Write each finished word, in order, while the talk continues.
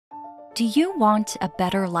Do you want a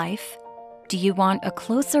better life? Do you want a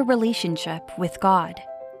closer relationship with God?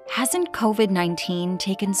 Hasn't COVID-19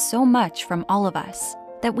 taken so much from all of us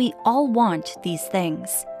that we all want these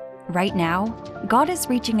things? Right now, God is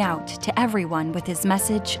reaching out to everyone with his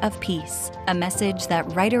message of peace, a message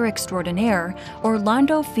that writer extraordinaire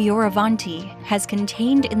Orlando Fioravanti has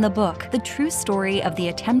contained in the book The True Story of the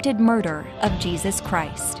Attempted Murder of Jesus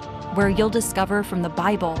Christ, where you'll discover from the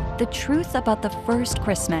Bible the truth about the first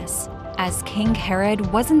Christmas, as King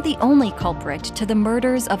Herod wasn't the only culprit to the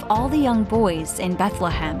murders of all the young boys in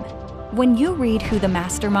Bethlehem. When you read who the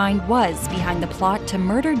mastermind was behind the plot to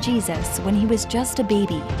murder Jesus when he was just a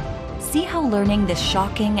baby, see how learning this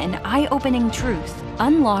shocking and eye-opening truth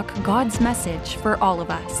unlock God's message for all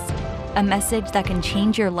of us. A message that can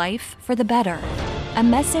change your life for the better. A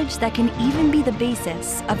message that can even be the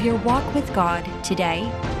basis of your walk with God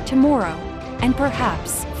today, tomorrow, and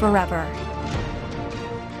perhaps forever.